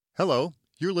Hello,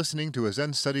 you're listening to a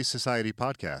Zen Studies Society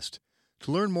podcast.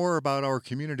 To learn more about our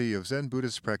community of Zen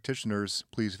Buddhist practitioners,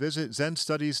 please visit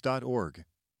zenstudies.org.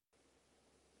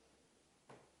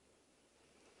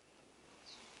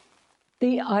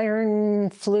 The Iron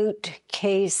Flute,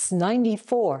 Case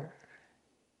 94.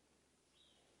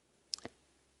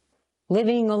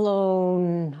 Living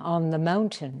alone on the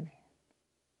mountain.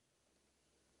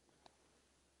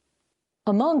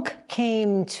 A monk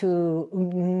came to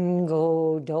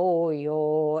Ungo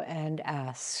Doyo and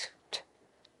asked,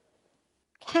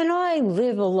 "Can I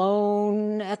live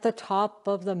alone at the top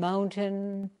of the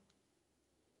mountain?"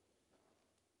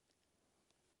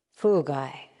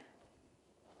 Fugai,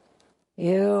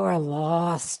 you are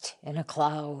lost in a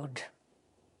cloud.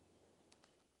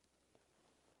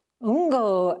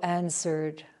 Ungo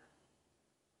answered,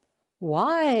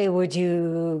 "Why would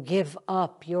you give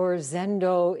up your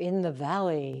zendo in the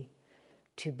valley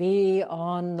to be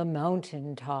on the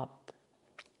mountain top?"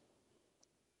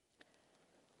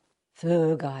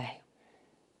 Fugai,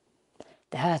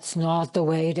 that's not the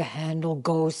way to handle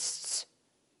ghosts.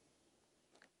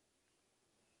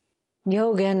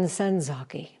 Nyogen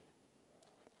Senzaki,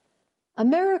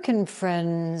 American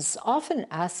friends often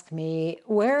ask me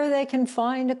where they can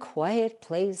find a quiet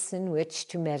place in which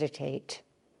to meditate.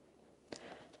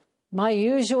 My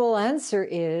usual answer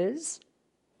is,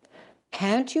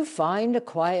 can't you find a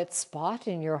quiet spot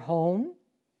in your home?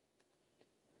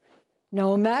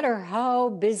 No matter how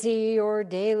busy your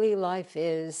daily life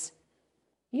is,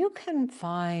 you can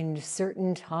find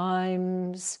certain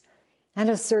times and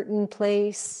a certain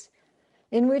place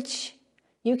in which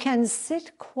you can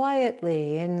sit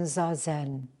quietly in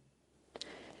Zazen.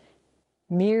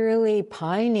 Merely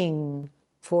pining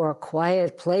for a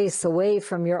quiet place away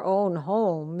from your own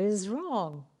home is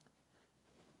wrong.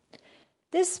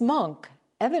 This monk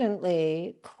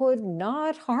evidently could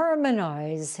not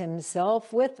harmonize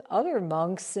himself with other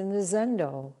monks in the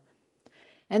Zendo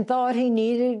and thought he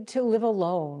needed to live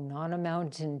alone on a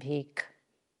mountain peak.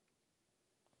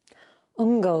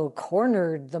 Ungo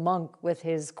cornered the monk with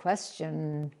his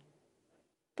question,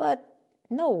 but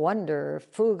no wonder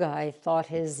Fugai thought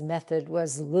his method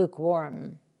was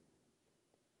lukewarm.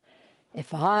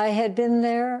 If I had been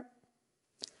there,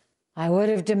 I would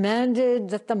have demanded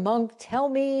that the monk tell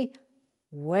me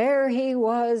where he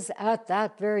was at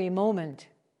that very moment.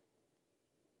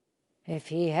 If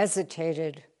he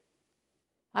hesitated,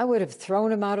 I would have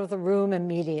thrown him out of the room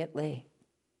immediately.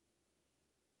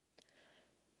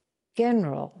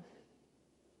 General,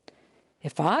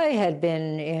 if I had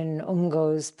been in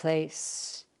Ungo's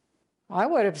place, I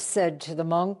would have said to the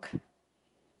monk,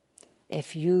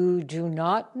 "If you do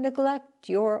not neglect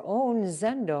your own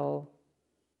zendo,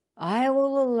 I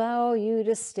will allow you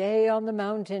to stay on the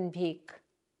mountain peak."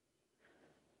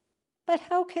 But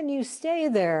how can you stay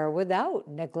there without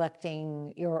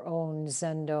neglecting your own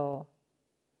zendo?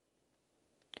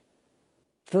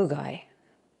 Fugai,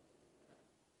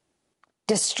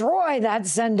 destroy that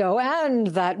zendo and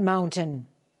that mountain.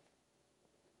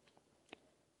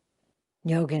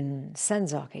 Nyogen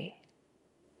Senzaki,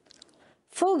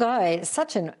 Fugai is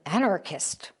such an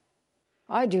anarchist.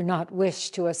 I do not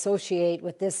wish to associate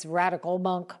with this radical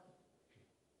monk.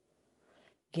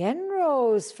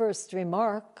 Genro's first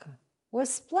remark was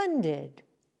splendid.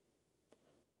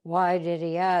 Why did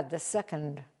he add the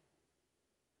second?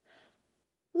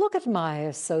 Look at my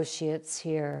associates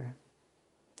here.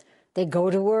 They go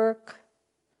to work.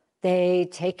 They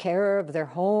take care of their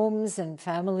homes and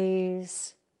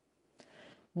families.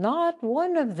 Not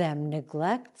one of them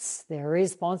neglects their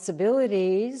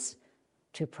responsibilities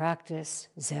to practice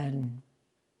Zen.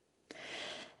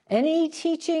 Any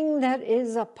teaching that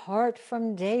is apart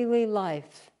from daily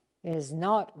life is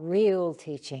not real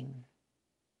teaching.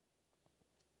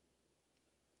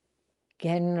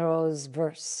 Genro's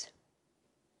verse.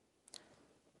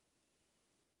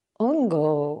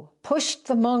 Ungo pushed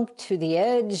the monk to the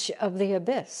edge of the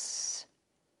abyss.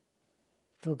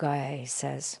 Fugai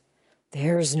says,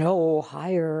 "There's no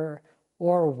higher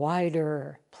or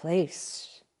wider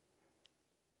place,"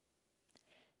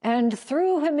 and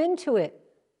threw him into it.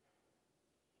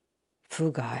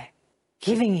 Fugai,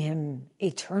 giving him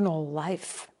eternal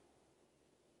life,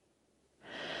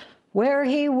 where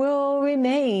he will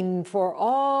remain for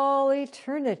all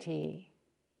eternity.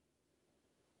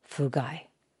 Fugai,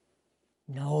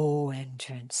 no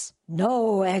entrance,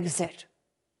 no exit.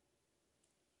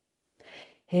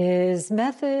 His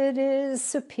method is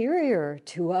superior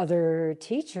to other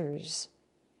teachers.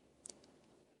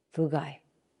 Fugai,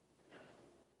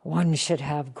 one should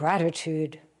have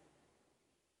gratitude.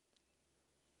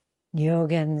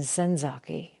 Nyogen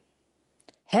Senzaki,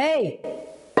 hey!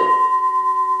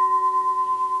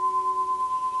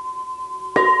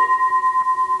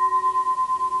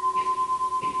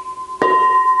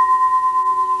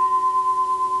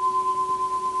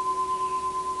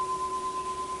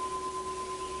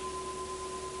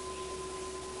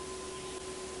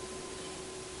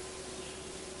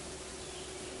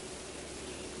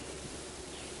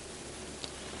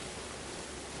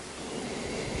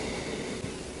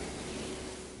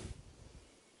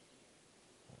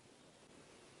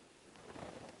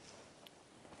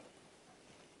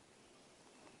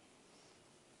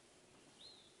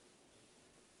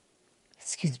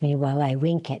 Excuse me while I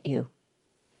wink at you.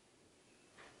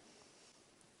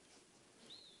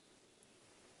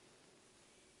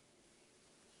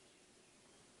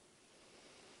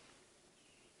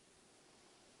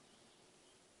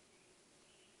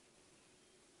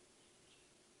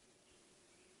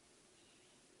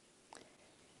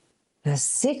 The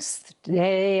 6th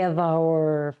day of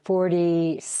our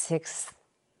 46th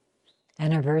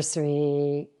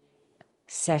anniversary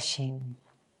session.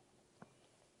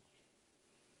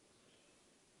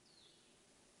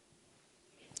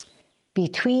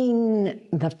 Between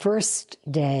the first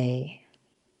day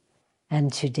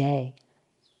and today,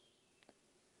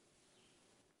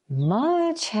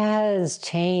 much has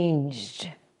changed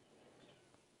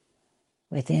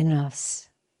within us.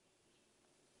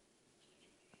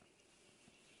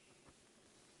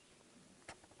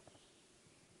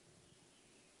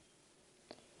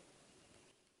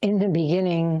 In the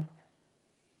beginning,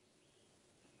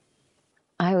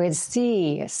 I would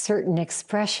see a certain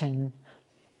expression,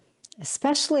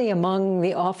 especially among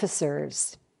the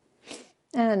officers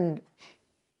and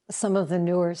some of the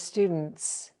newer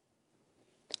students.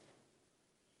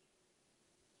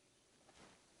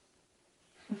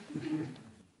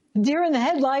 Deer in the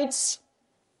headlights.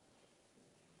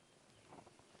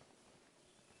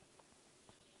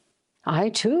 I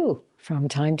too, from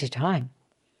time to time.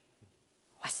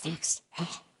 What's next?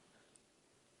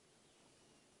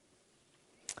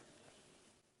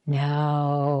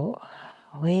 Now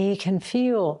we can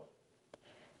feel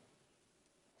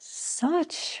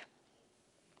such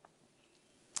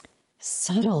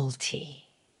subtlety,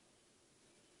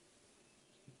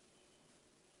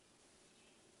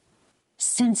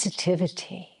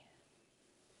 sensitivity.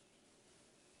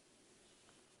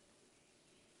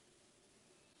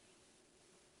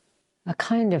 A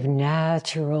kind of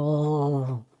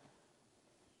natural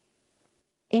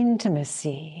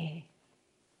intimacy,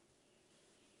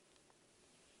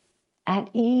 at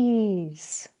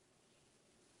ease.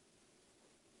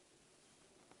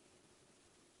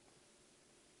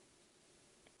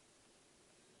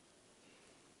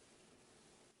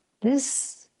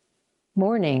 This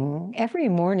morning, every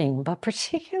morning, but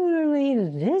particularly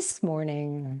this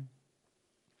morning,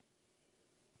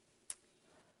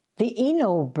 the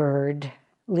Eno bird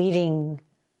leading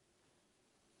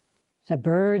the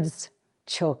bird's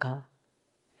choka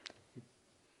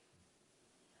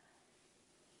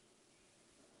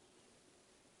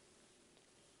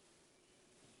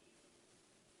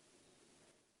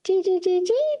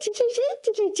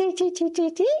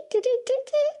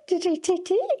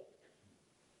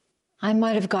I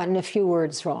might have gotten a few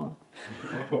words wrong.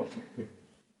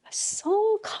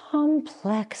 So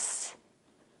complex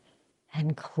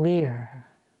and clear,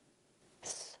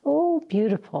 so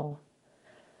beautiful.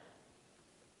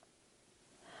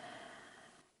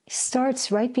 It starts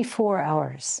right before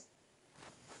ours.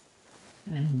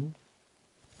 And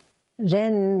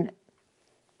then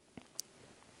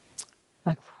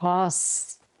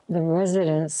across the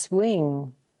residence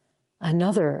wing,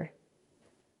 another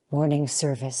morning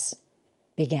service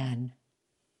began,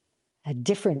 a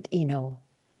different Eno.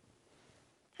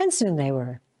 And soon they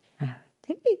were.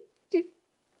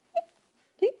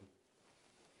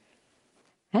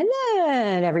 And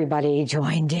then everybody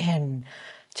joined in,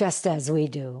 just as we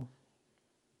do.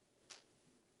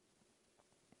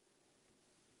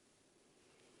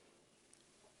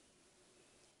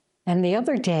 And the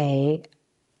other day,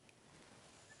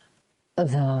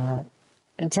 the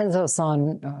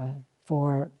Tenzo-san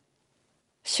for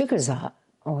Shukuza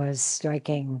was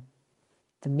striking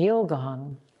the meal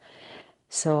gong.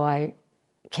 So I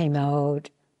came out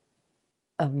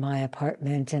of my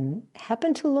apartment and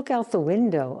happened to look out the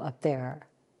window up there.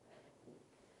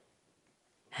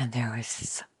 And there was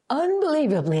this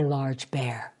unbelievably large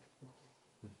bear.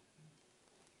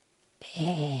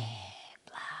 Big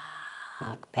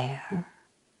black bear.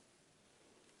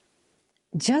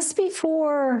 Just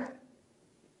before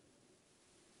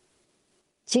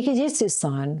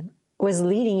Chikijitsu-san was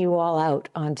leading you all out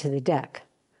onto the deck.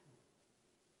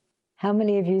 How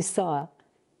many of you saw?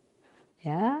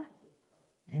 Yeah?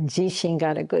 And Jishin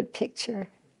got a good picture.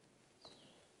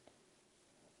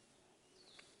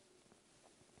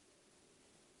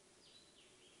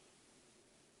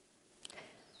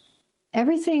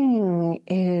 Everything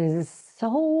is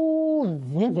so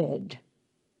vivid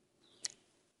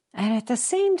and at the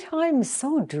same time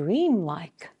so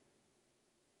dreamlike.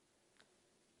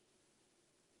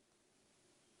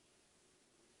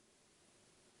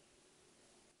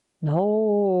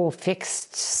 No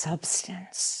fixed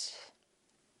substance.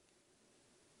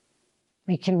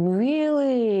 We can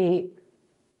really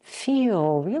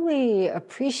feel, really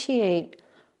appreciate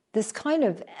this kind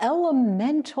of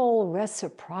elemental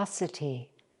reciprocity.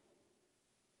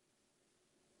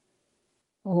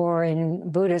 Or in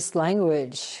Buddhist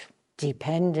language,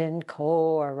 dependent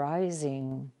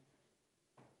co-arising.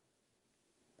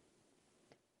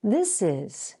 This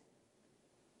is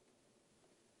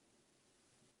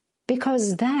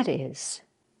because that is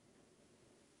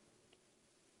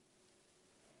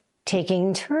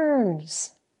taking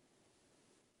turns,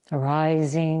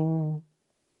 arising,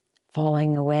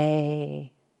 falling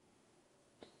away,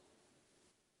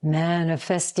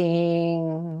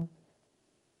 manifesting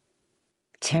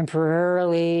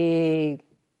temporarily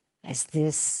as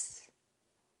this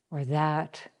or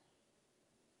that,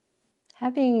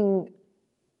 having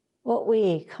what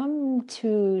we come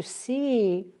to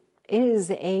see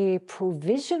is a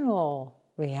provisional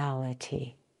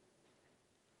reality.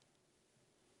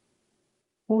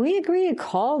 We agree to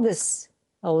call this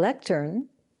a lectern.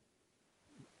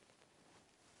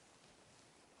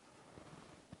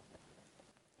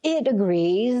 It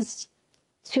agrees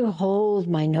to hold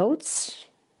my notes.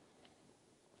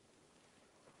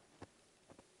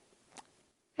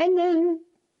 And then,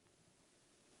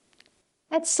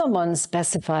 at some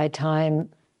unspecified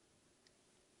time,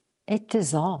 it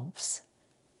dissolves.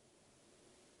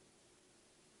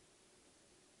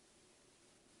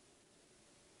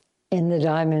 In the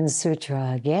Diamond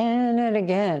Sutra, again and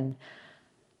again,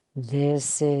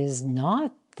 this is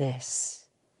not this.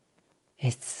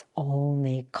 It's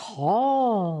only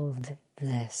called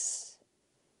this.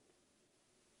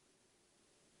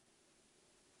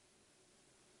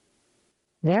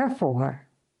 Therefore,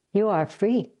 you are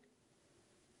free.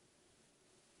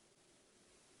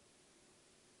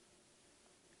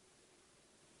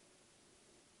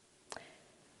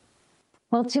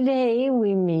 Well, today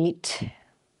we meet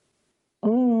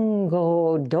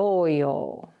Ungo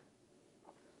Doyo,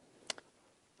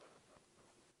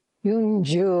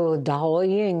 Yunju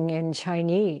Daoying in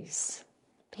Chinese.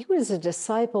 He was a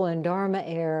disciple and Dharma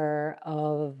heir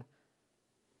of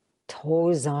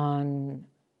Tozan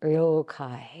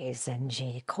Ryokai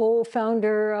Zenji,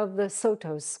 co-founder of the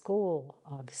Soto school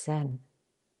of Zen.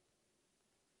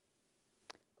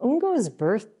 Ungo's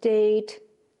birth date,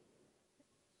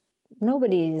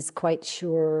 nobody's quite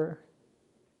sure.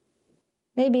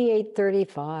 Maybe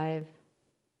 835,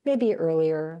 maybe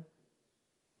earlier.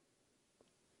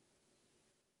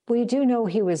 We do know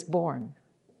he was born.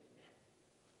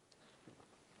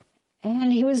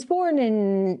 And he was born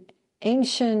in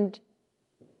ancient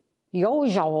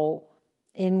Yozhou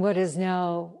in what is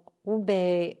now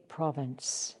Hubei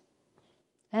province,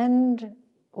 and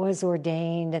was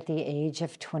ordained at the age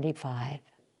of 25.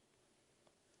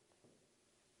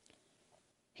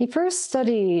 He first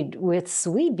studied with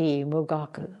Suibi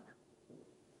Mugaku,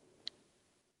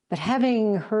 but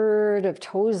having heard of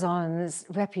Tozan's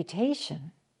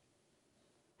reputation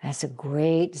as a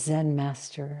great Zen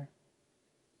master,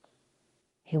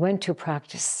 he went to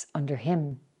practice under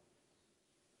him.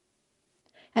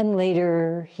 And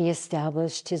later he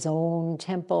established his own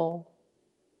temple,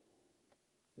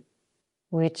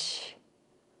 which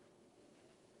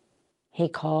he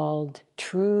called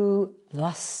True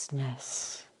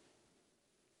Thusness,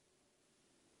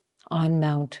 on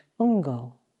Mount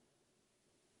Ungo,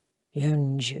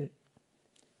 Yunju,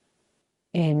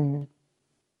 in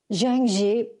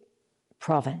Jiangxi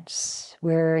province,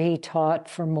 where he taught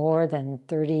for more than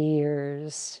 30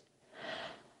 years,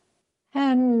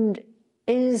 and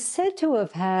is said to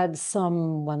have had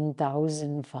some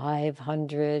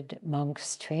 1,500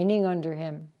 monks training under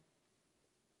him.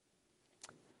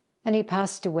 And he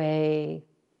passed away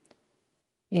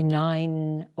in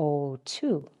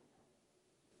 902,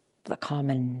 the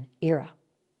Common Era.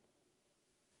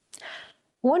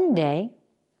 One day,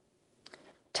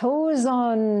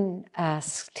 Tozan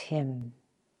asked him,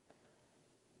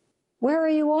 "Where are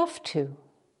you off to?"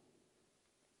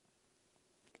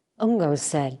 Ungo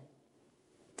said,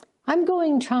 "I'm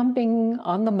going tramping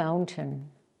on the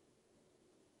mountain."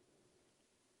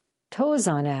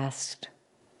 Tozan asked,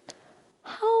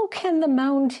 "How can the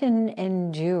mountain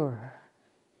endure?"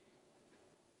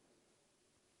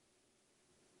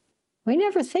 We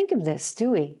never think of this,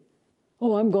 do we?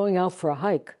 Oh, I'm going out for a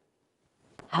hike.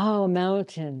 How a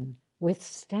mountain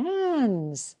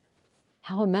withstands,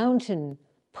 how a mountain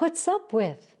puts up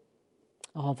with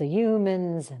all the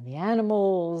humans and the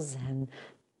animals and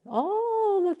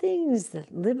all the things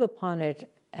that live upon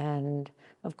it. And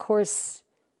of course,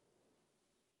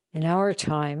 in our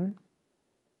time,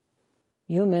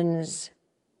 humans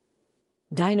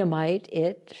dynamite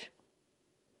it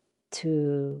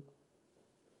to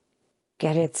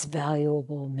get its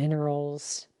valuable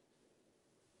minerals.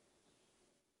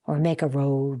 or make a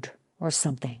road or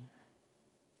something.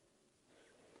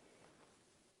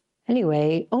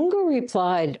 Anyway, Ungo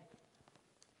replied,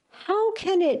 "How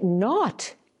can it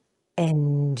not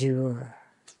endure?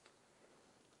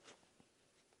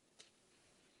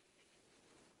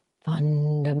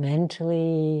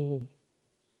 Fundamentally,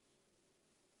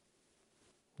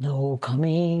 no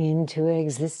coming into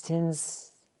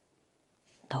existence,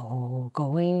 no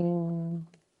going,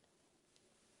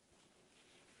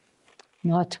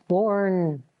 not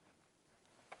born,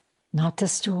 not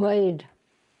destroyed."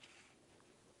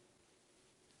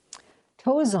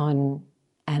 Tozan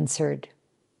answered,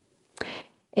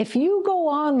 "If you go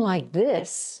on like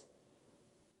this,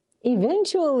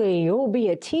 eventually you'll be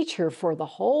a teacher for the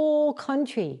whole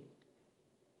country."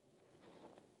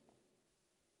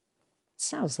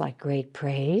 Sounds like great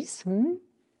praise,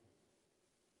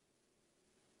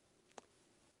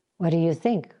 What do you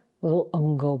think? Will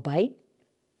Ungo bite?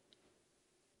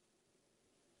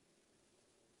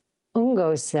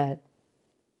 Ungo said,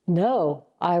 "No,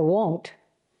 I won't."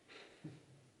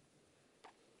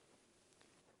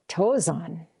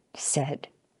 Tozan said,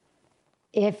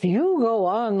 "If you go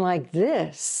on like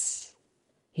this,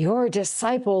 your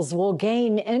disciples will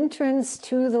gain entrance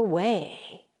to the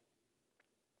way."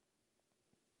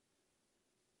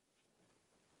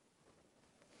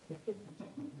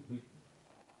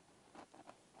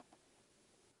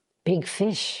 Big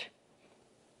fish.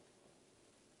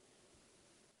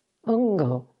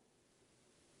 Ungo,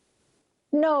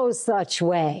 no such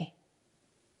way.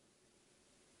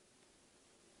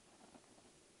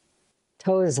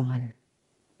 Tozan,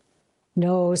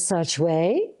 no such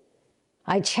way.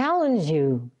 I challenge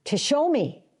you to show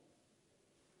me.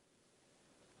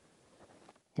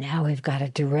 Now we've got a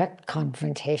direct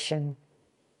confrontation.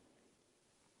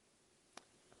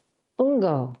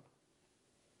 Ungo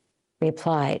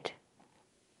replied,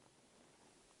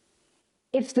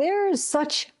 "If there is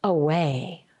such a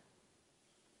way,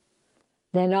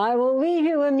 then I will leave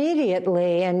you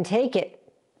immediately and take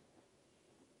it."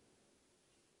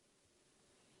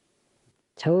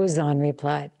 Tozan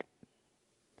replied,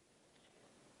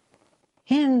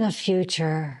 "In the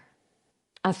future,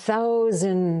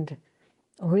 1,000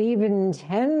 or even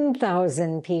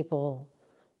 10,000 people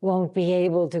won't be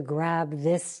able to grab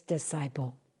this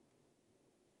disciple.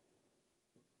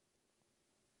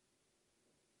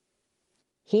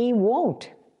 He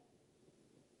won't.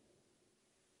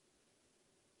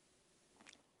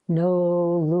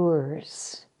 No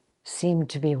lures seem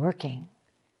to be working,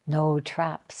 no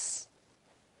traps.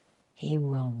 He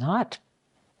will not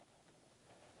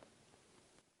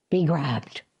be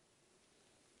grabbed."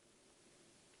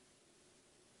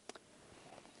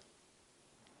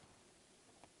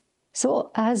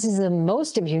 So, as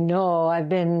most of you know, I've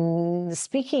been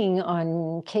speaking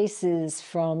on cases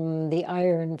from the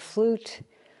Iron Flute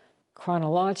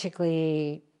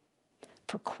chronologically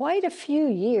for quite a few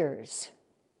years.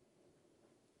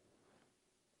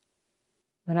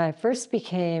 When I first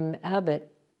became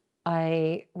abbot,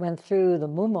 I went through the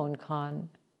Mumonkan.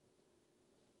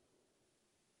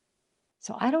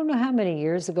 So I don't know how many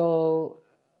years ago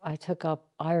I took up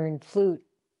Iron Flute,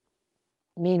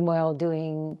 meanwhile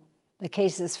doing the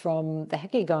cases from the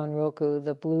Hekigan Roku,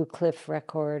 the Blue Cliff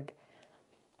record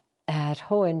at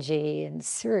Hoenji in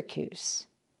Syracuse.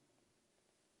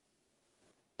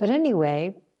 But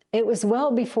anyway, it was well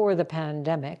before the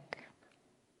pandemic.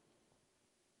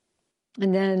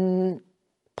 And then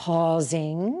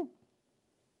pausing,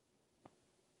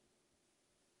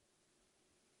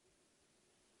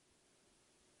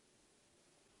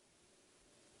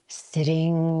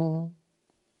 sitting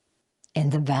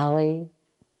in the valley.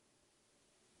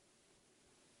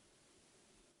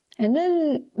 And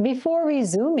then before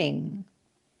resuming,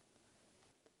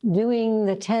 doing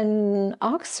the 10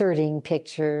 ox herding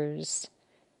pictures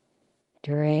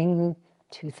during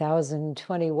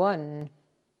 2021,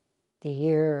 the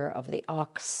year of the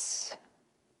ox.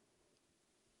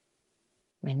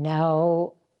 And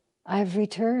now I've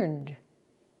returned,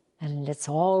 and it's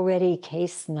already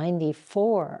case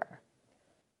 94.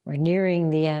 We're nearing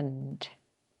the end.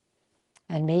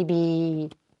 And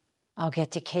maybe I'll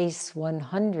get to case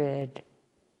 100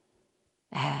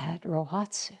 at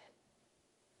Rohatsu.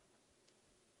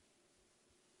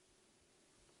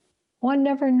 One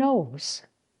never knows.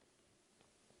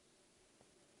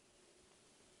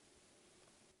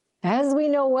 As we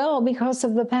know well because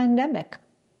of the pandemic.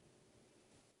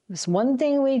 There's one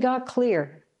thing we got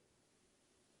clear.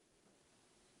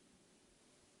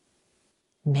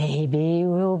 Maybe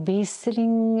we'll be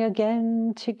sitting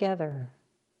again together.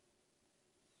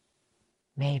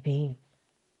 Maybe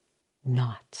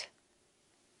not.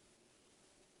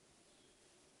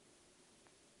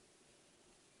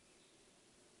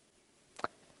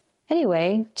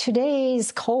 Anyway,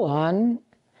 today's koan,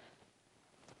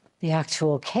 the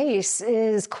actual case,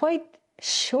 is quite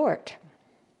short.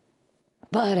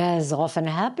 But as often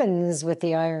happens with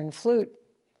the iron flute,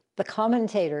 the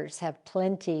commentators have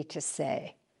plenty to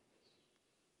say.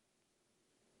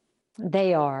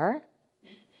 They are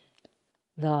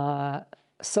the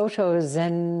Soto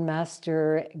Zen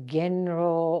master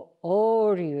Genro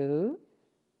Oryu.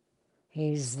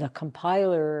 He's the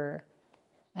compiler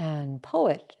and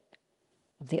poet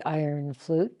of the iron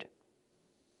flute.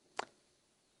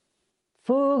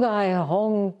 Fugai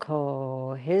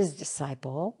Honko, his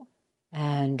disciple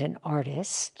and an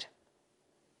artist.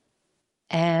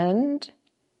 And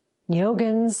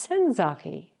Nyogen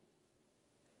Senzaki,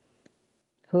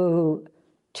 who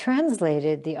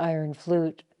translated the iron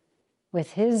flute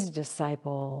with his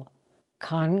disciple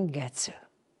Kangetsu.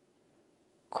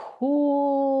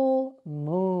 Cool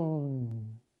moon.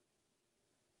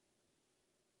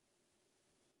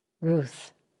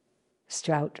 Ruth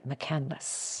Strout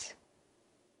McCandless.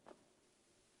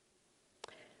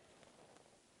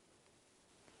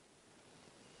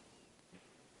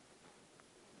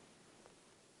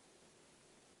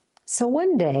 So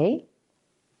one day,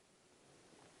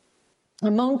 a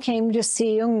monk came to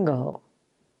see Ungo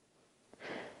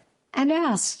and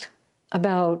asked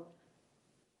about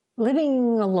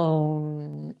living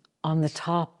alone on the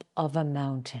top of a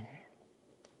mountain.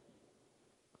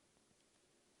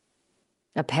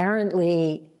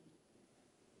 Apparently,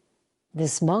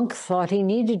 this monk thought he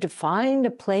needed to find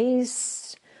a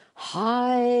place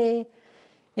high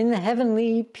in the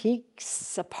heavenly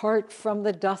peaks, apart from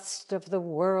the dust of the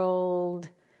world,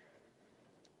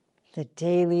 the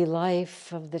daily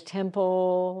life of the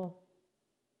temple,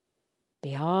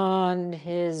 beyond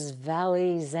his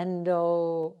valley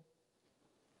zendo.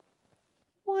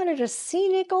 Wanted a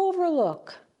scenic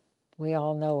overlook. We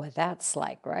all know what that's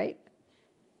like, right?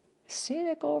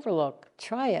 Scenic overlook.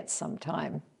 Try it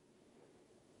sometime.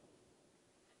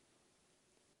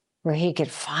 Where he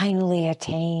could finally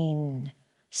attain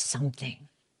something.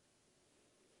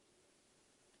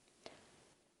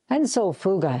 And so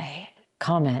Fugai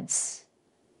comments,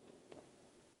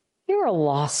 you're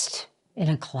lost in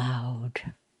a cloud.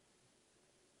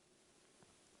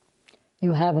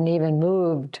 You haven't even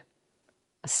moved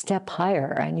a step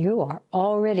higher and you are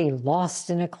already lost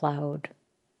in a cloud.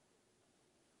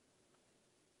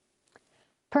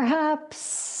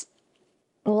 Perhaps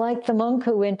like the monk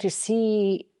who went to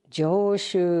see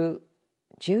Joshu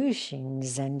Jushin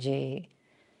Zenji,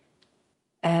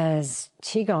 as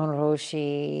Chigon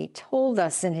Roshi told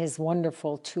us in his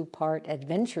wonderful two-part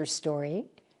adventure story,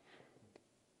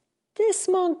 this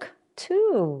monk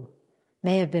too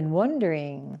may have been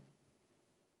wondering,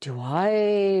 do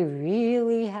I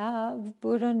really have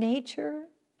Buddha nature?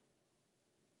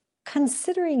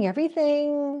 Considering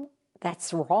everything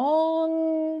that's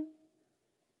wrong,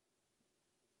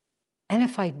 and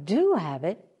if I do have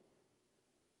it,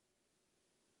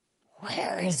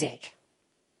 where is it?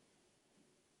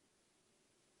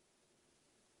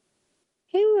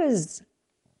 He was,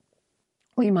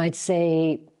 we might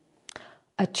say,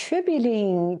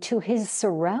 attributing to his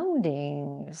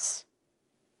surroundings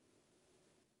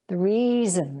the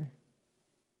reason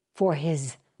for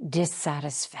his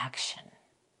dissatisfaction.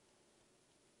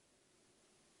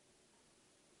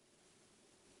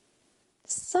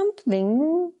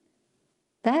 Something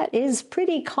that is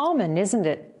pretty common, isn't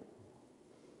it?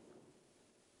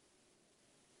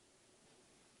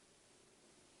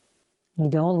 You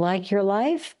don't like your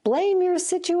life? Blame your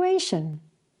situation.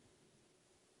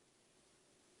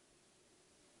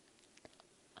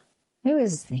 I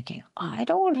was thinking, I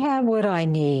don't have what I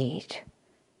need.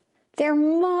 There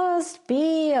must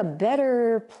be a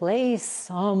better place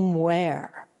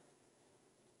somewhere.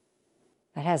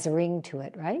 That has a ring to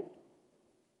it, right?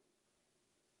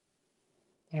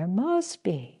 There must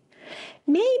be.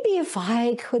 Maybe if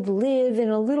I could live in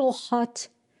a little hut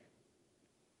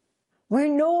where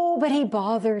nobody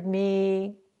bothered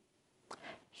me,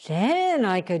 then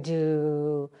I could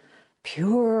do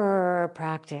pure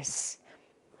practice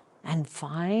and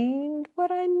find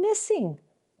what I'm missing.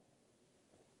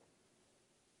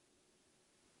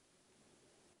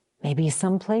 Maybe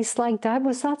someplace like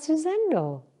Daibusatsu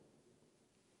Zendo.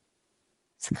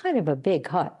 It's kind of a big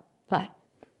hut, but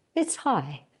it's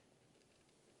high.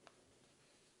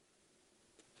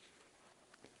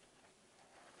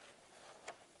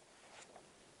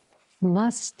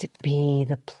 Must be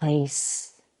the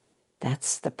place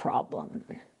that's the problem.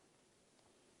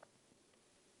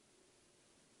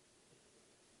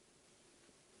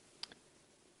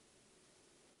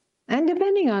 And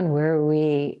depending on where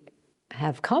we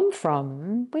have come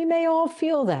from, we may all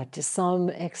feel that to some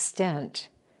extent.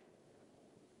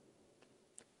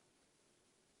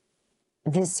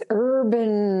 This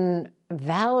urban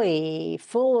valley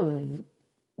full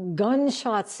of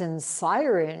gunshots and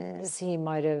sirens, he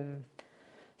might have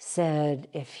said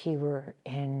if he were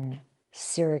in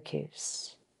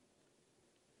Syracuse.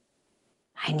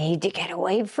 I need to get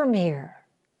away from here.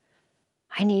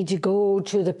 I need to go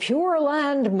to the Pure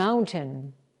Land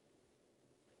Mountain.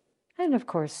 And of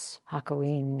course,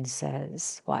 Hakuin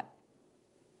says, what?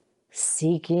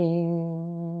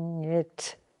 Seeking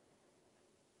it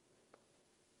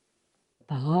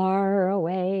far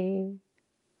away.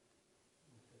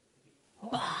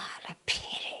 What a pity.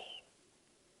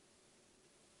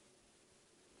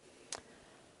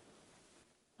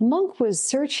 The monk was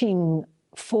searching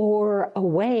for a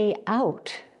way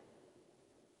out,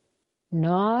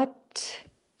 not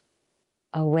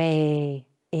a way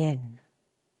in.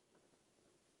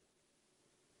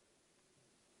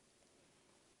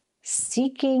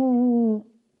 Seeking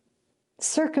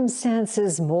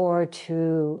circumstances more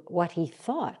to what he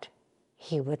thought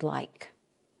he would like.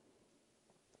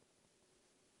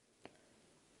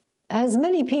 As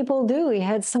many people do, he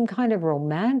had some kind of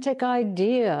romantic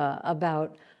idea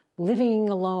about living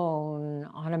alone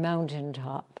on a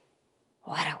mountaintop,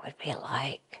 what it would be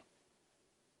like.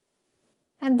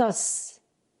 And thus,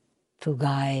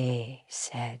 Fugai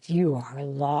said, you are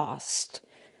lost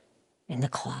in the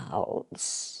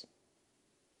clouds.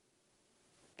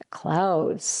 The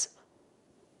clouds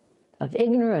of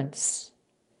ignorance.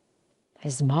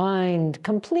 His mind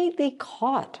completely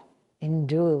caught in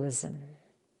dualism.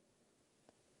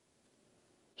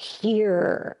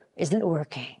 Here isn't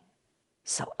working,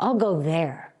 so I'll go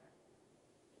there.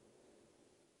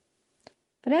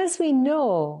 But as we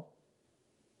know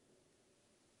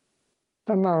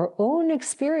from our own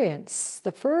experience,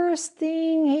 the first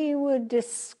thing he would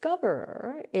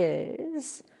discover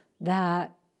is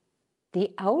that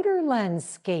the outer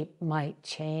landscape might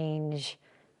change.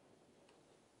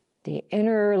 The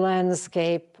inner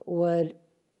landscape would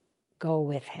go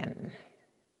with him.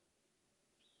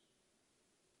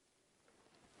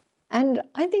 And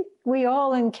I think we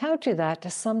all encounter that to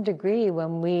some degree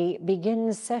when we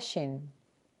begin session.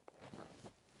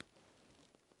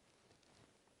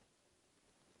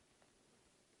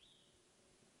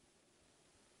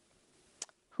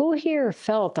 Who here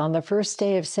felt on the first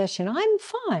day of session, I'm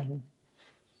fine.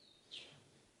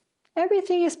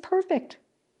 Everything is perfect.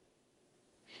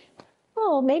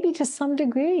 Well, maybe to some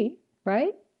degree,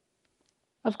 right?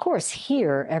 Of course,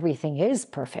 here everything is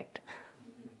perfect.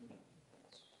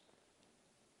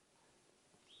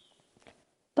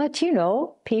 But, you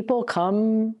know, people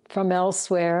come from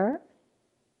elsewhere,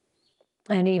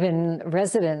 and even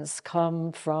residents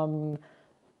come from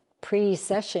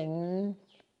pre-session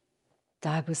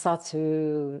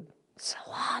Daibusatsu. It's a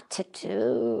lot to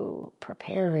do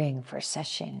preparing for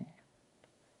session.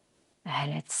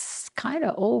 And it's kind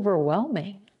of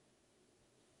overwhelming.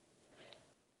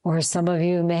 Or some of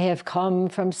you may have come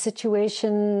from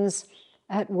situations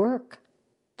at work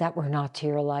that were not to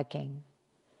your liking.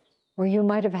 Or you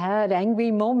might have had angry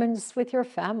moments with your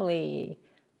family.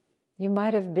 You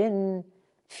might have been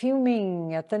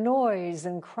fuming at the noise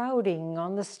and crowding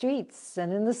on the streets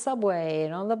and in the subway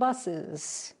and on the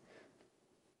buses.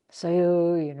 So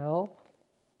you know,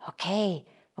 okay,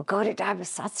 we'll go to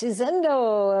Daibusatsu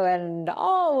Zendo and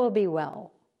all will be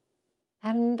well.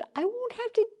 And I won't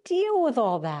have to deal with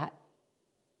all that.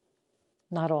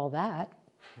 Not all that.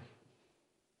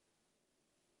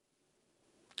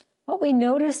 What we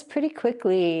notice pretty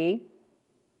quickly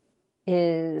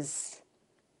is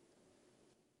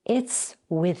it's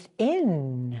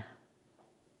within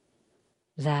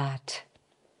that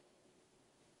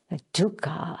the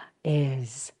dukkha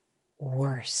is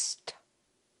worst.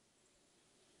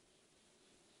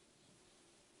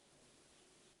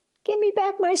 Give me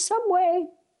back my subway.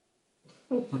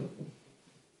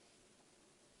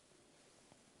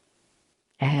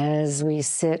 As we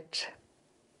sit,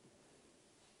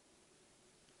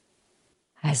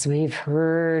 as we've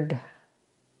heard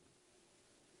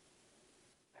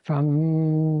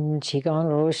from Chigon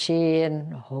Roshi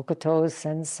and Hokuto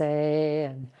Sensei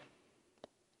and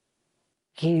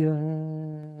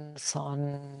Gyun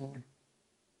Son,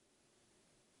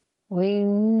 we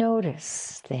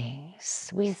notice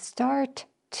things. We start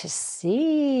to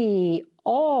see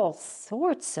all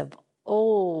sorts of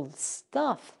old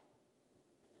stuff.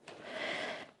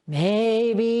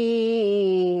 Maybe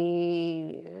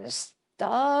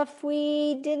stuff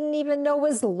we didn't even know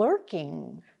was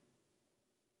lurking.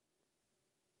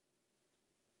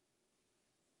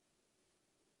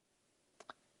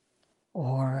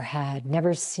 or had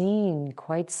never seen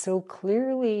quite so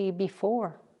clearly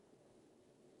before.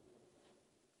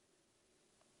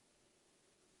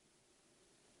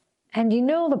 And you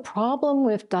know, the problem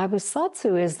with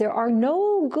Daibusatsu is there are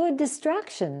no good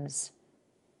distractions.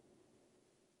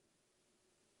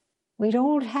 We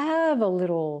don't have a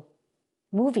little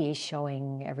movie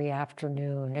showing every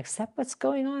afternoon, except what's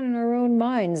going on in our own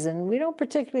minds, and we don't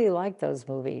particularly like those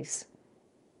movies.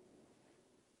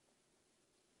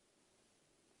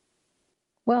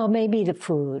 Well, maybe the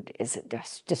food is a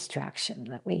distraction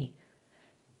that we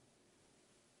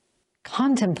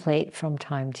contemplate from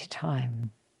time to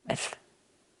time with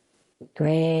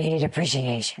great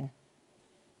appreciation.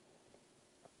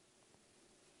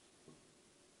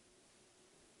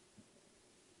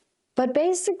 But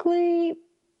basically,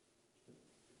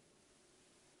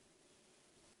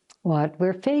 what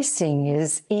we're facing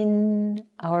is in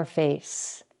our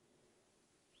face.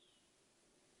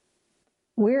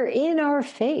 We're in our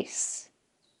face.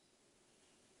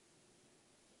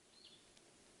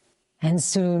 And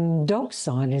soon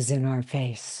Doksan is in our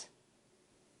face.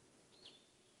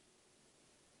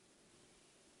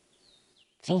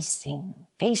 Facing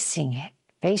it.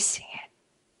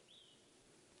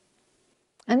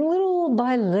 And little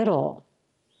by little,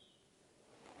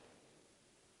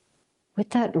 with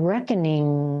that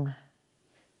reckoning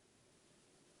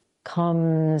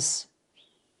comes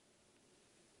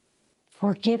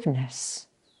forgiveness.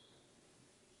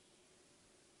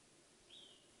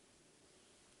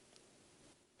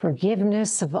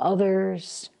 Forgiveness of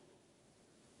others,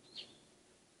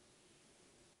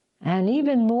 and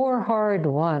even more hard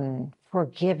won,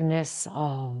 forgiveness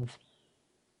of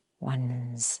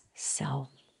one's self.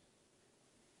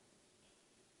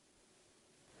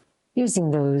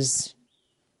 Using those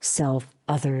self,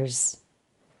 others,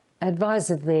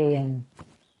 advisedly in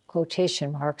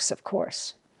quotation marks, of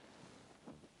course.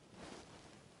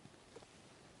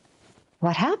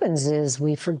 What happens is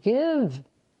we forgive,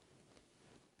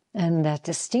 and that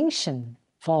distinction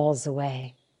falls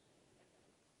away.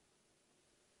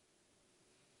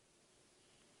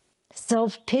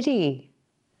 Self-pity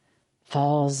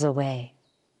falls away.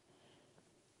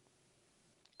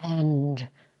 And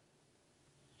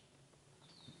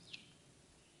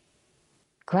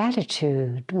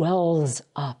gratitude wells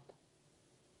up.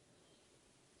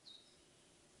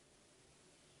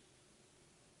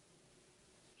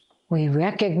 We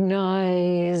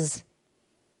recognize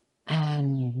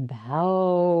and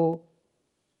bow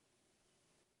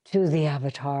to the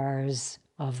avatars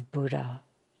of Buddha.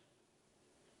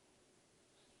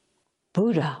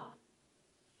 Buddha,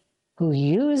 who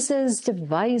uses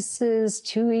devices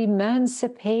to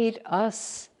emancipate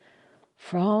us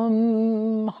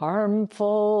from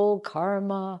harmful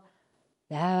karma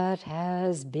that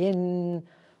has been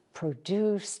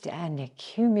produced and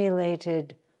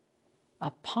accumulated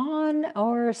upon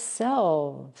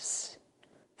ourselves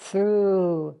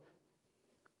through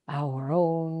our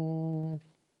own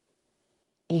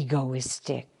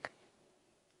egoistic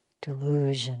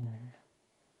delusion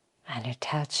and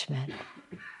attachment,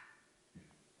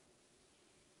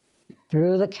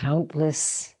 through the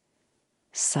countless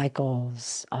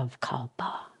cycles of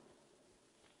kalpa.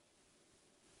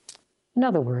 In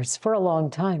other words, for a long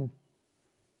time.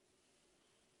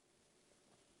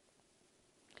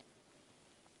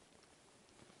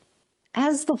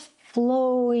 As the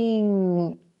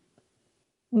flowing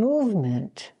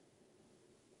movement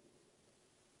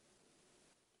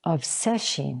of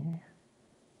Sesshin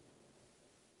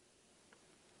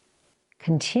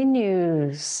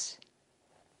continues,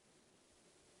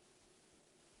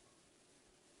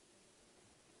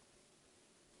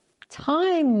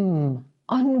 time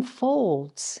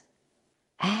unfolds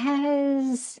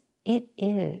as it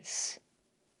is.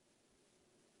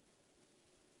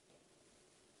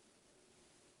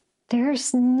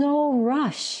 There's no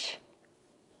rush.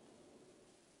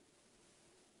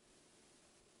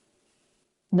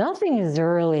 Nothing is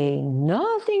early,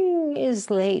 nothing is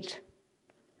late.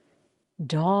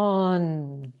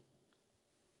 Dawn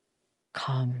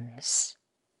comes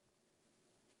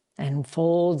and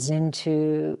folds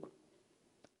into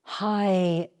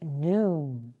high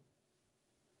noon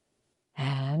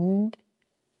and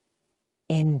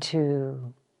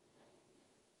into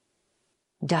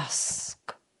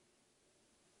dusk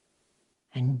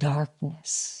and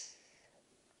darkness,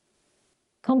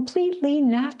 completely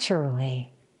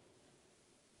naturally.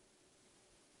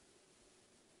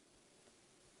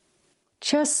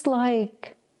 Just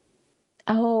like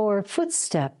our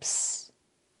footsteps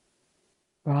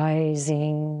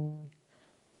rising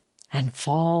and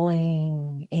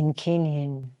falling in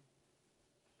Kinhin.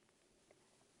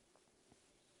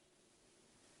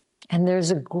 And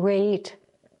there's a great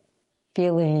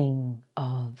feeling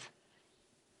of,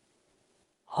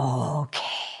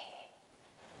 okay.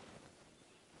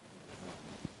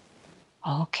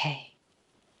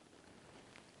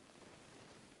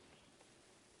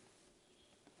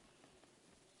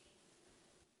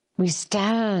 We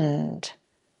stand.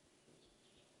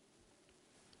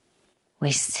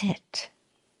 We sit.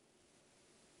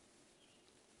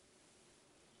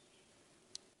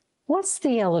 What's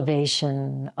the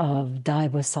elevation of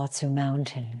Daibosatsu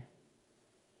Mountain?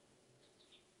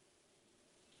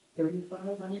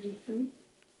 3,500 feet?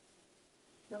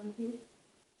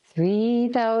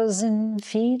 3,000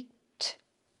 feet?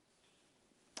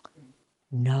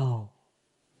 No.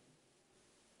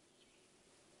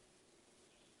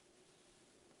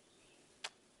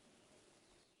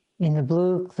 In the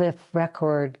Blue Cliff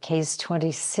Record, case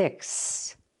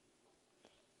 26,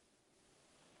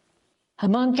 a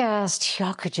monk asked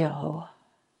Hyakujo,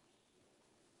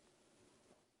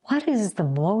 what is the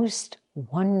most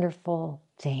wonderful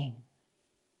thing?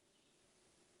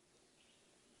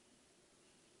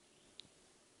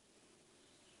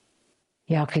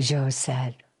 Hyakujo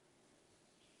said,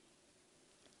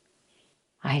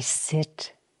 I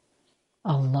sit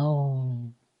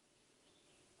alone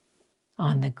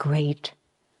on the great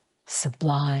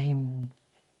sublime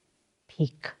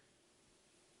peak.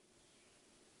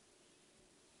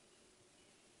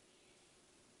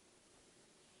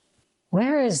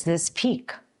 Where is this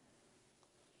peak?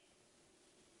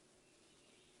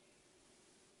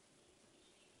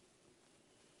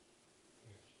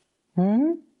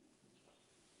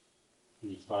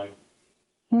 Inside.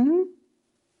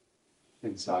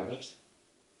 Inside us.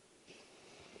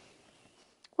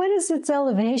 What is its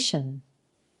elevation?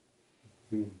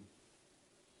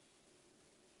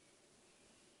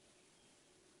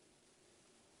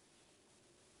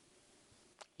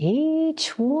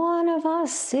 Each one of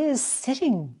us is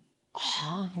sitting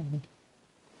on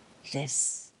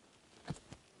this.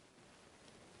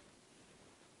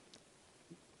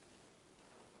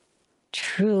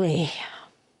 Truly,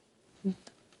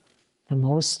 the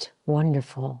most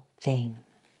wonderful thing.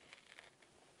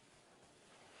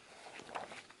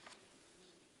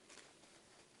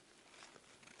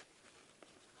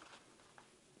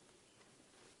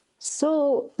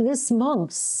 So this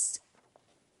monk's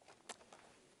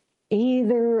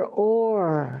either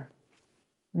or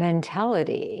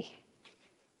mentality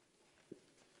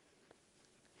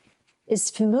is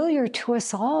familiar to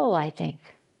us all, I think.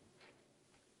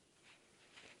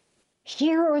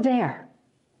 Here or there.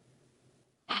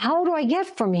 How do I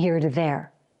get from here to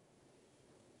there?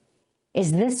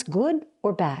 Is this good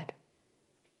or bad?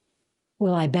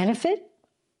 Will I benefit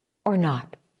or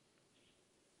not?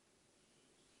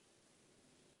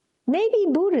 Maybe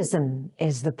Buddhism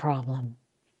is the problem.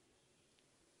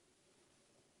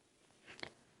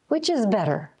 Which is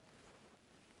better?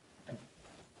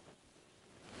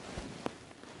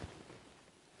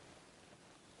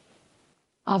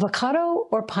 Avocado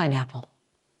or pineapple?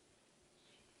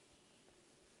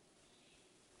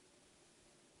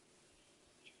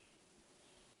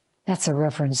 That's a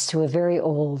reference to a very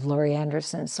old Laurie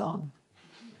Anderson song.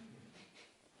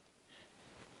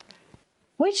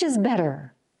 Which is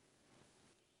better?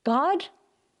 God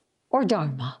or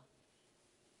Dharma?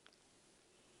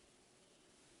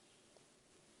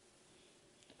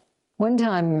 One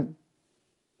time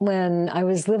when I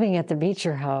was living at the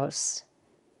Beecher House,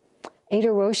 Ada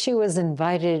Roshi was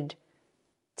invited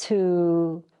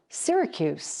to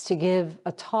Syracuse to give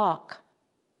a talk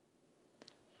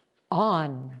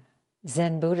on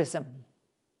Zen Buddhism,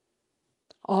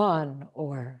 on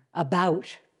or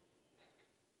about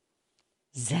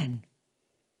Zen.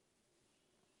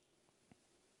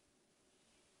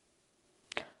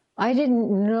 I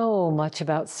didn't know much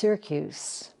about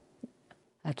Syracuse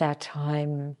at that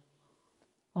time,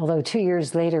 although 2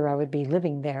 years later I would be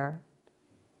living there.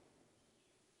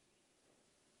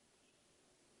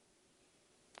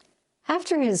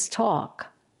 After his talk,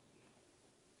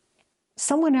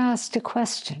 someone asked a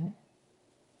question.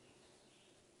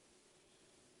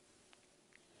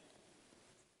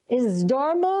 Is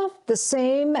Dharma the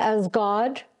same as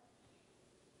God?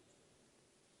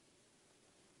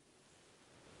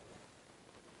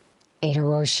 Ada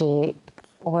Roshi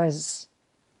was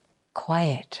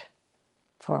quiet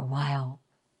for a while.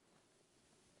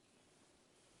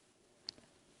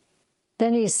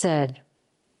 Then he said,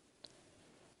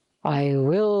 I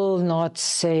will not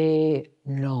say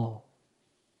no.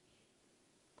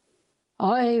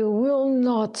 I will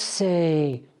not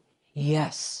say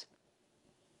yes.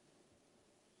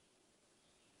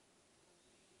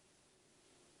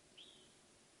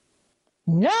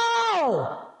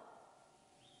 No!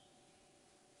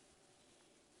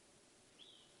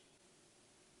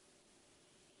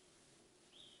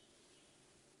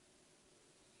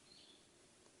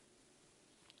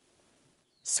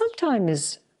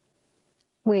 Sometimes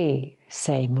we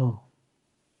say moo.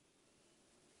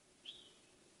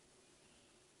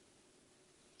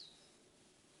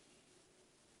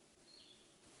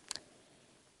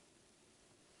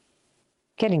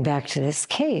 Getting back to this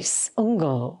case,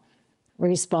 Ungo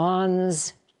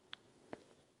responds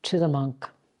to the monk.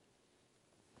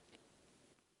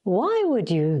 Why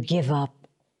would you give up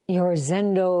your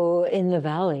zendo in the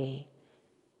valley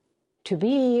to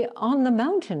be on the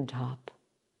mountaintop?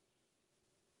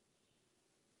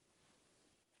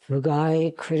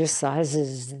 Fugai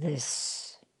criticizes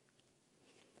this.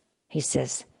 He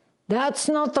says, that's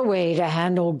not the way to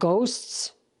handle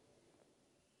ghosts.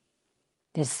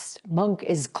 This monk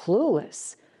is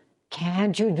clueless.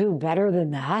 Can't you do better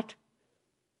than that?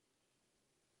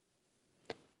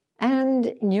 And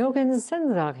Nyogen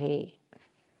Senzaki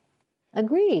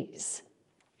agrees.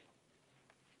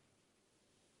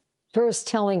 First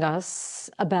telling us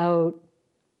about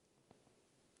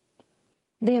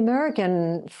the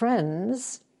American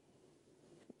friends,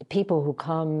 people who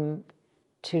come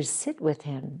to sit with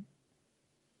him,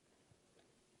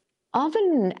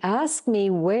 often ask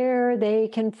me where they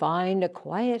can find a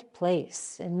quiet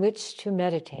place in which to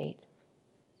meditate.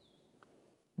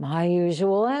 My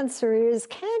usual answer is,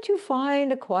 can't you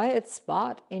find a quiet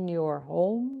spot in your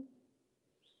home?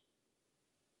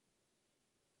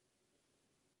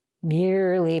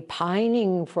 Merely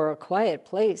pining for a quiet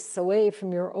place away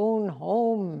from your own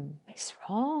home is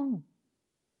wrong.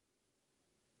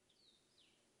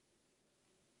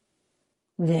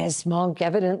 This monk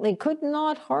evidently could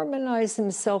not harmonize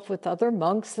himself with other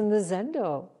monks in the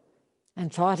Zendo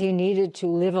and thought he needed to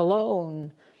live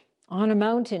alone on a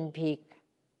mountain peak.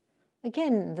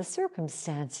 Again, the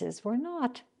circumstances were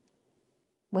not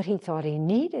what he thought he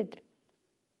needed.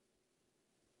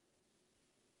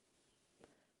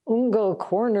 Ungo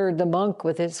cornered the monk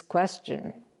with his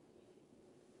question.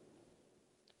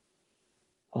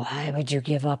 Why would you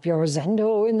give up your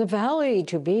zendo in the valley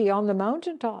to be on the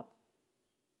mountaintop?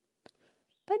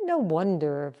 But no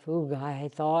wonder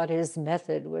Fugai thought his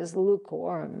method was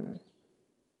lukewarm.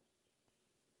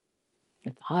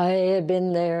 If I had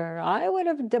been there, I would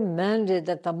have demanded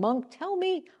that the monk tell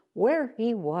me where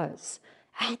he was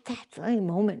at that very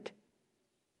moment.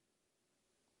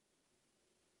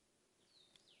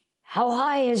 How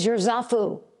high is your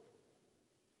zafu?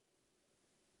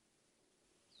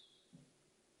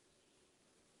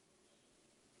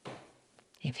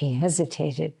 If he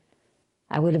hesitated,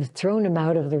 I would have thrown him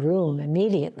out of the room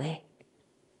immediately.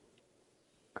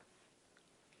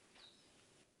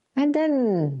 And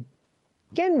then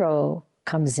Genro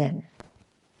comes in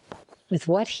with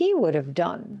what he would have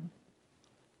done.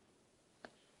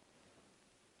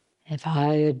 If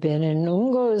I had been in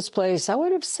Ungo's place, I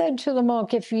would have said to the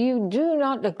monk, if you do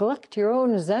not neglect your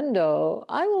own zendo,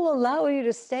 I will allow you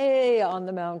to stay on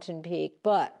the mountain peak,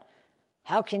 but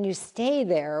how can you stay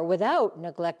there without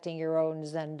neglecting your own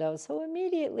zendo? So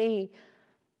immediately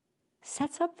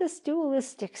sets up this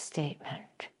dualistic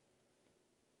statement.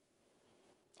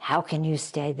 How can you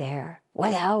stay there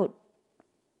without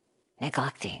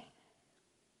neglecting?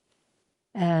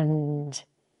 And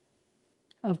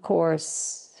of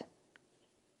course,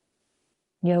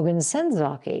 Nyogen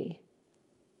Senzaki,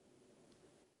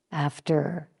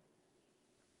 after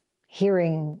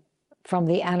hearing from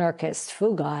the anarchist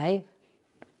Fugai,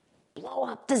 blow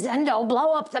up the zendo,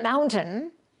 blow up the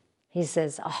mountain, he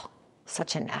says, oh,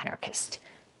 such an anarchist.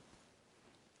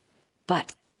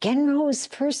 But Genro's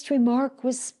first remark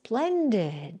was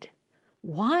splendid.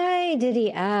 Why did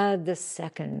he add the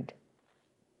second?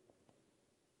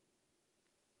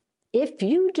 If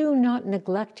you do not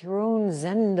neglect your own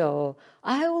zendo,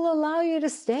 I will allow you to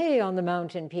stay on the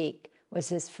mountain peak, was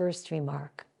his first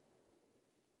remark.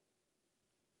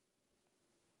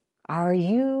 Are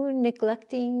you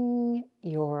neglecting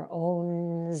your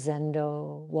own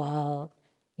zendo while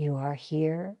you are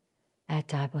here at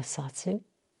Daibosatsu?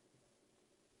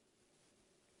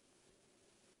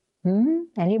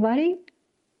 Anybody?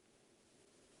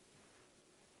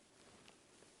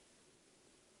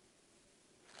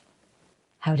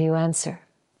 How do you answer?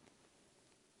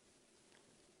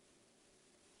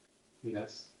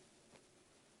 Yes.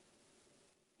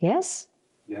 Yes?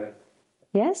 Yeah.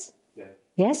 Yes? Yeah.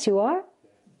 Yes, you are?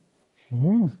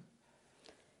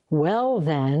 Well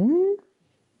then,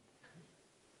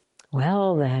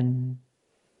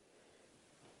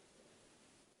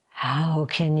 how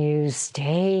can you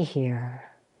stay here?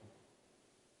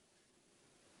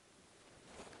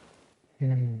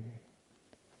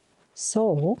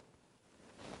 So,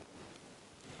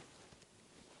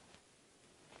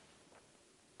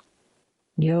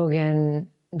 Nyogen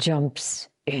jumps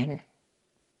in.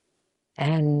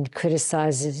 and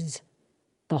criticizes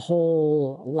the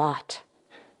whole lot.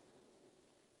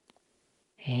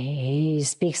 He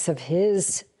speaks of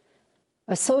his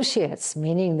associates,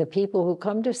 meaning the people who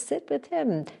come to sit with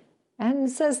him,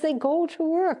 and says they go to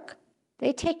work.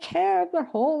 They take care of their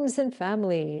homes and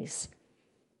families.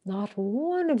 Not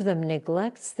one of them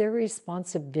neglects their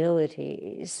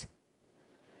responsibilities.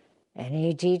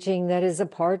 Any teaching that is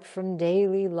apart from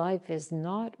daily life is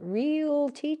not real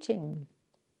teaching.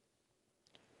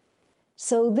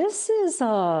 So this is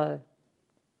an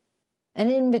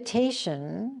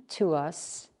invitation to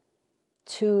us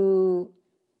to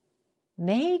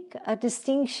make a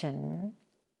distinction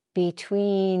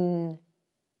between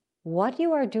what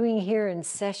you are doing here in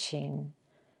sesshin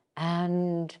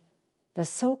and the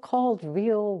so-called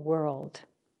real world.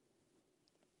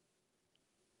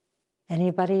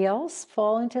 Anybody else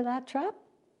fall into that trap?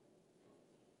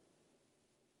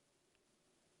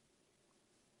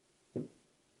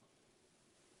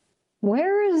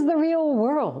 Where is the real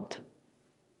world?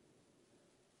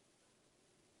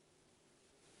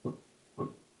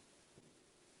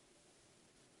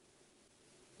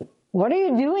 What are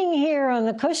you doing here on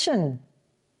the cushion?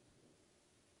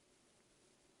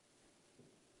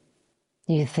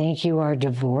 You think you are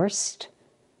divorced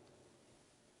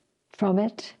from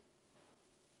it?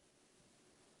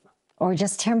 Or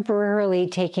just temporarily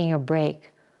taking a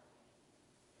break?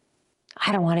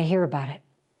 I don't want to hear about it.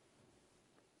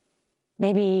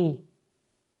 Maybe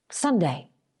someday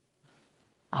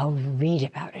I'll read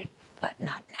about it, but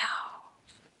not now.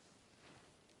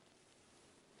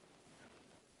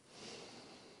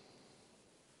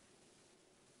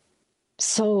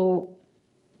 So,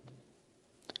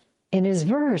 in his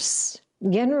verse,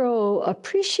 Genro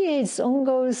appreciates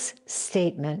Ongo's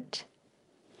statement,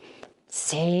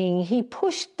 saying he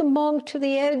pushed the monk to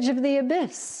the edge of the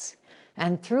abyss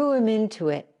and threw him into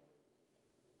it,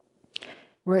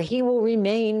 where he will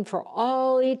remain for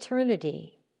all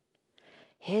eternity.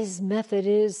 His method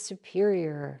is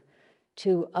superior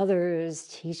to others'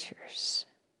 teachers.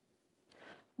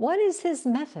 What is his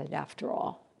method, after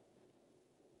all?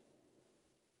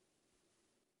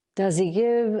 Does he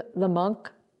give the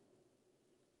monk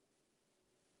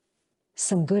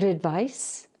some good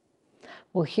advice?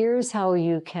 Well, here's how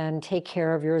you can take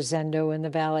care of your zendo in the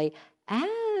valley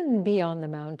and be on the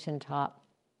mountaintop.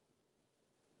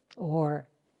 Or,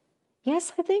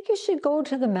 yes, I think you should go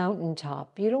to the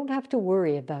mountaintop. You don't have to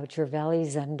worry about your valley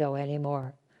zendo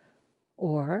anymore.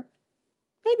 Or,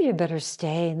 maybe you better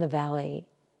stay in the valley.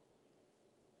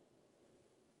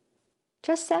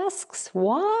 Just asks,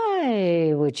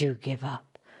 why would you give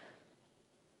up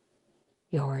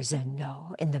your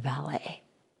zendo in the valley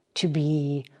to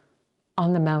be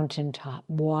on the mountaintop?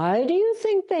 Why do you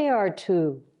think they are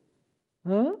two?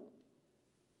 Huh?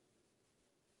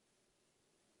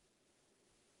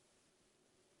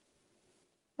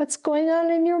 What's going on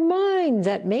in your mind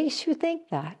that makes you think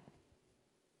that?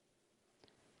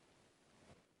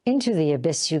 Into the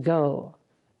abyss you go.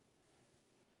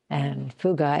 And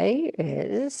Fugai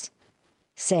is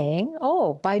saying,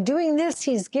 oh, by doing this,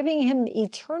 he's giving him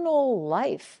eternal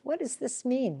life. What does this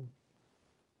mean?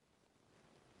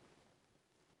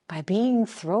 By being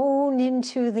thrown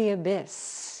into the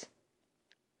abyss,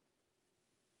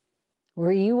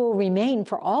 where you will remain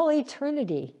for all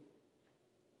eternity.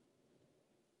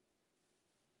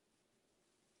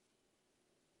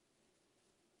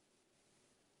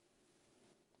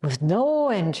 With no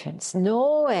entrance,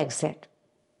 no exit.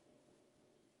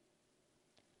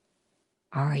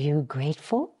 Are you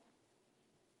grateful?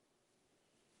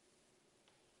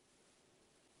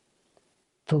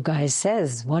 Fugai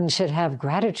says one should have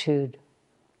gratitude.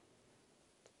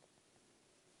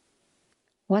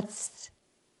 What's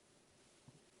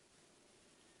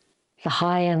the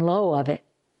high and low of it?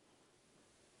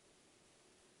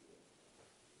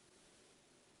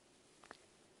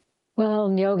 Well,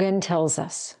 Nyogen tells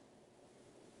us,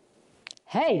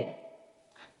 hey,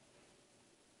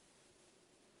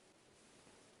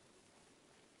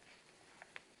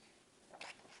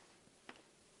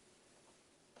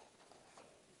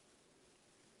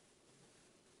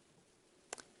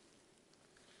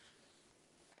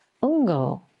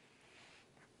 Ongo,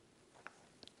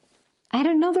 at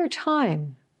another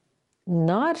time,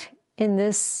 not in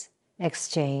this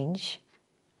exchange,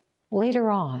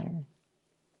 later on,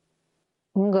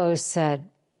 Ongo said,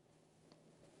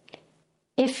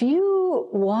 if you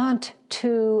want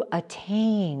to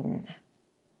attain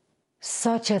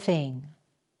such a thing,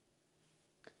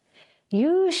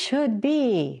 you should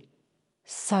be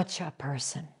such a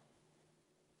person.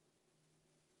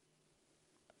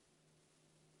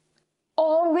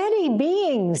 Already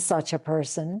being such a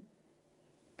person,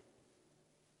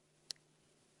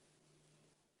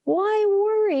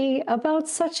 worry about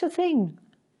such a thing.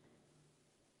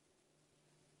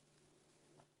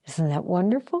 Isn't that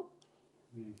wonderful?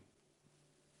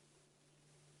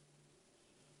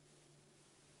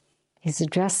 He's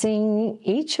addressing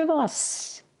each of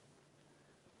us.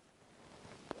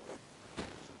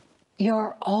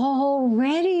 You're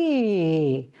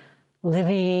already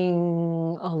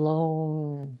living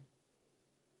alone,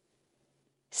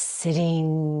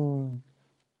 sitting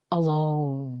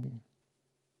alone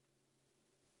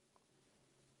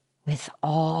with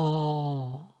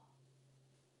all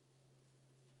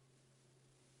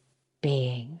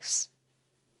beings.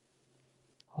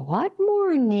 What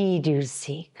more need you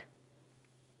seek?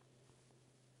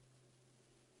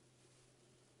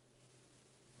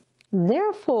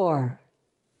 Therefore,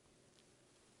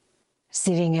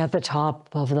 sitting at the top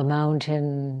of the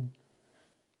mountain,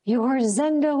 your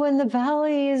Zendo in the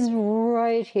valley is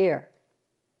right here.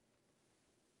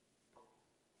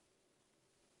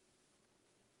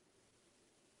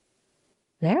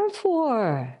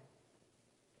 Therefore,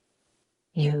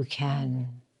 you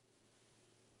can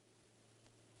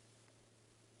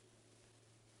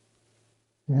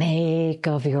make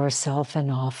of yourself an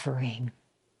offering.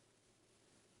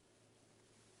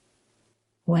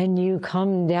 When you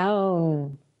come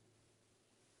down,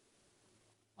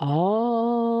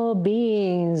 all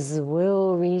beings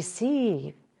will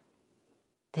receive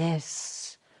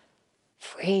this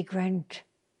fragrant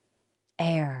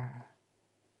air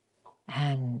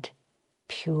and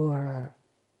pure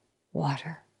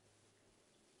water.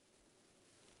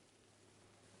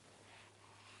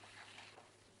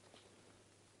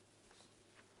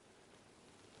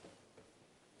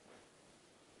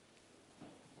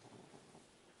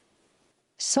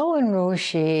 Soen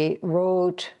Roshi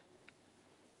wrote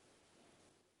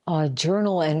a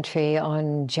journal entry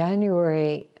on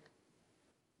January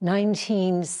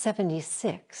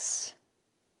 1976.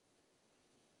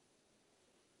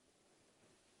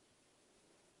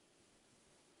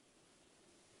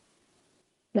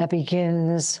 That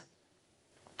begins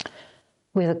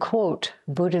with a quote,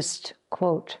 Buddhist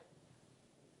quote.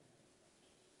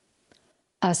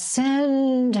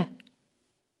 Ascend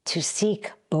to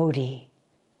seek Bodhi.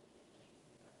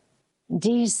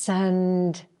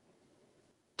 Descend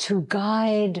to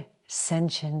guide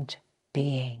sentient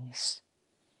beings.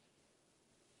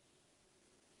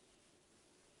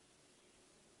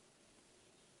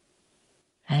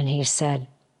 And he said,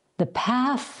 the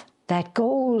path that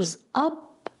goes up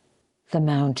the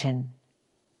mountain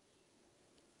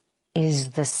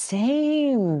is the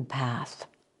same path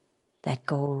that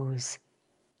goes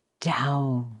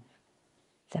down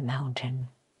the mountain.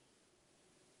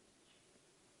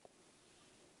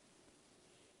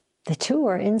 The two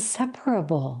are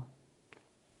inseparable.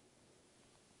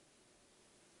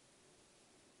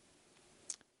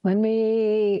 When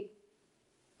we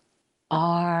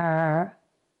are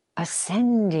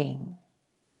ascending,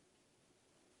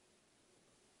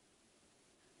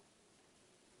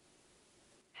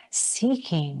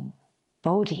 seeking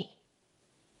Bodhi,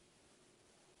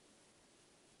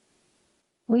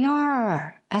 we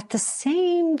are at the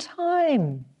same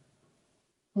time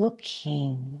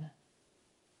looking,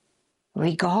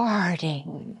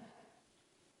 regarding,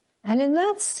 and in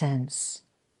that sense,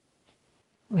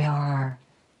 we are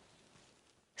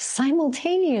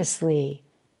simultaneously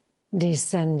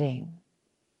descending.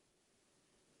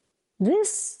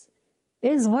 This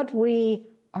is what we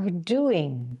are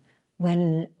doing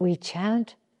when we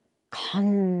chant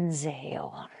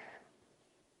Kanzeon.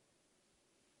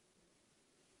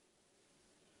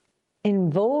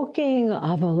 Invoking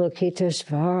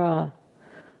Avalokiteshvara,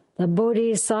 the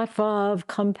Bodhisattva of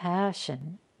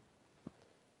compassion,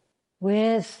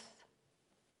 with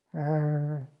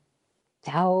her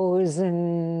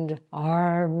 1,000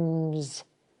 arms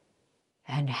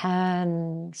and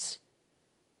hands,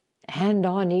 and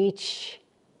on each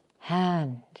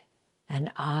hand an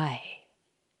eye.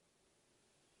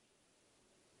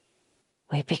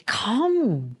 We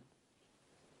become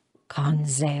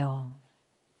Kanzeon.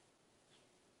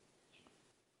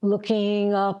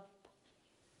 Looking up,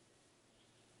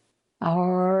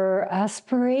 our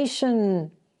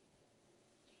aspiration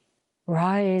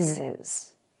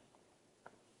rises.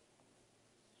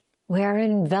 We are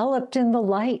enveloped in the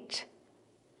light.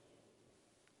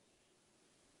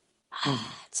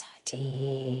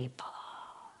 Deepa.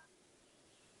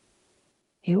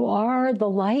 You are the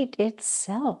light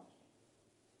itself.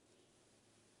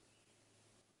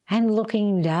 And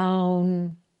looking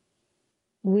down,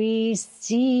 we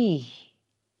see,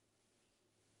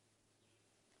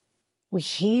 we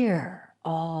hear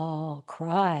all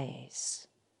cries.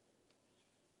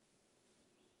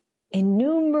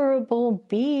 innumerable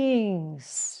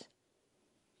beings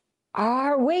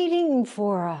are waiting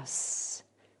for us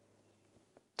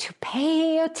to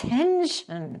pay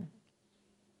attention.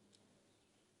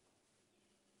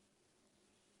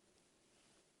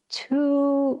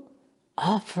 To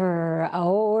offer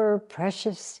our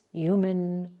precious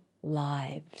human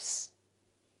lives.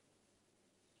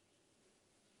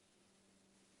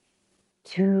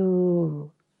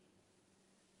 To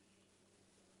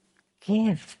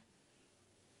give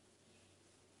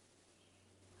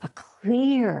a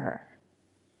clear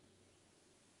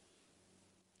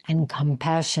and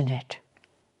compassionate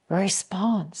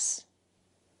response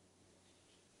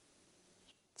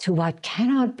to what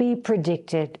cannot be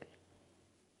predicted,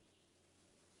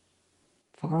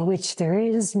 for which there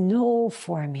is no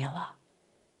formula.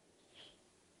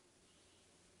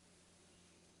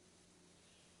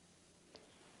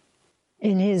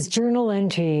 In his journal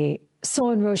entry,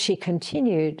 Soen Roshi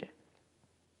continued,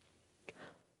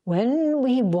 when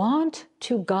we want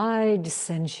to guide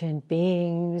sentient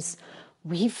beings,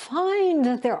 we find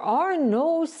that there are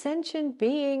no sentient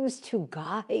beings to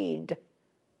guide.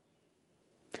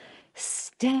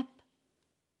 Step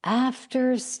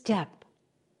after step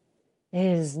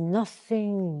is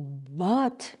nothing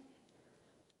but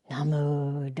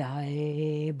Namu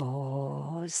Dai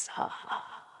Bo Sa.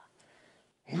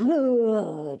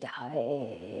 Namu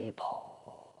Dai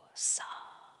Bo Sa.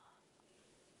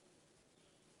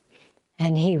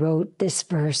 And he wrote this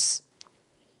verse,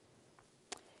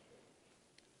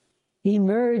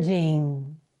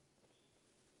 emerging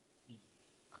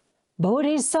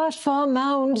Bodhisattva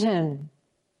mountain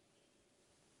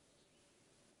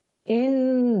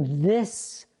in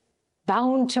this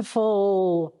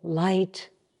bountiful light,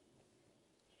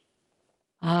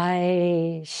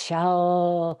 I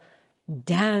shall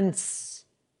dance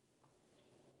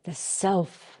the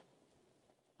self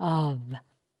of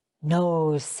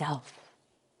no self.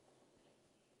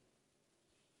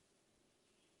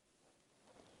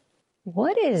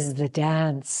 What is the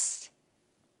dance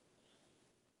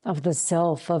of the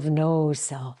self of no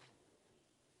self?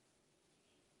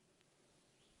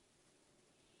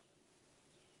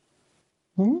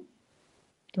 Do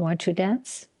you want to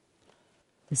dance?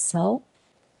 The self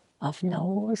of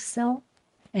no self?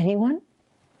 Anyone?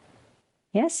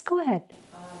 Yes, go ahead.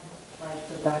 Like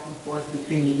the back and forth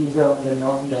between the ego and the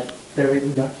knowing that there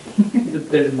is nothing. If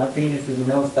there's nothingness, there's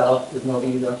no self, there's no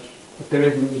ego. If there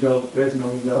is an ego, there is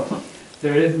no ego.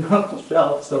 There is no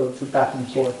self, so it's a back and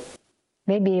forth.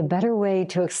 Maybe a better way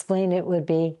to explain it would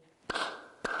be,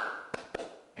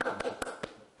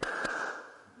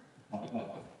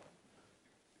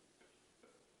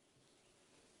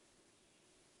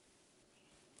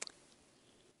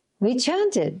 we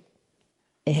chanted,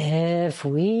 if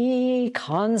we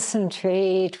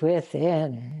concentrate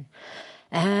within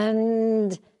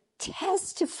and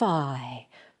testify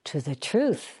to the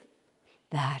truth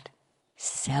that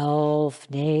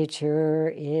self-nature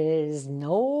is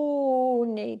no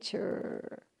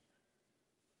nature,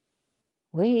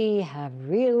 we have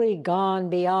really gone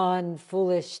beyond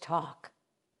foolish talk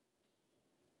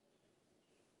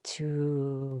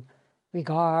to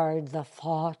regard the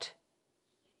thought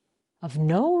of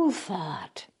no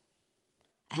thought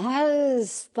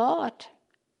as thought,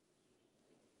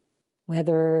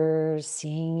 whether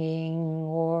singing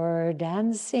or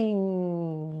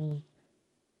dancing.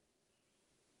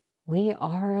 We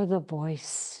are the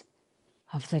voice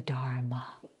of the Dharma.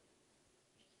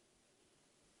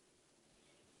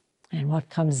 And what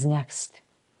comes next?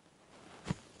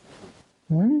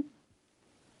 How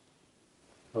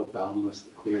boundless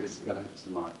the clear sky is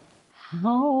mine.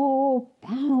 How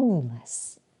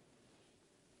boundless.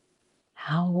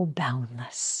 How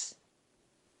boundless.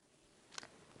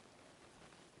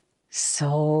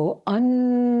 So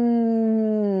unbound,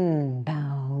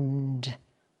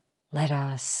 let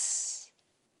us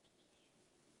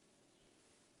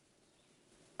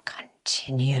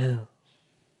continue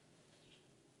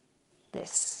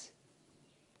this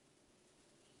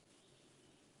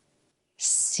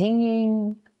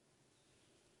singing,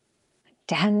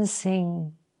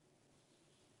 dancing,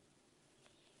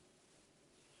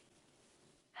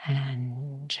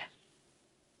 and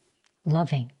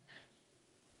loving.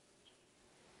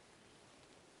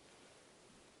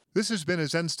 This has been a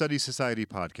Zen Study Society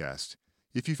podcast.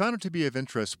 If you found it to be of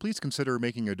interest, please consider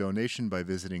making a donation by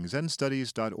visiting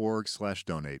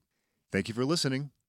zenstudies.org/donate. Thank you for listening.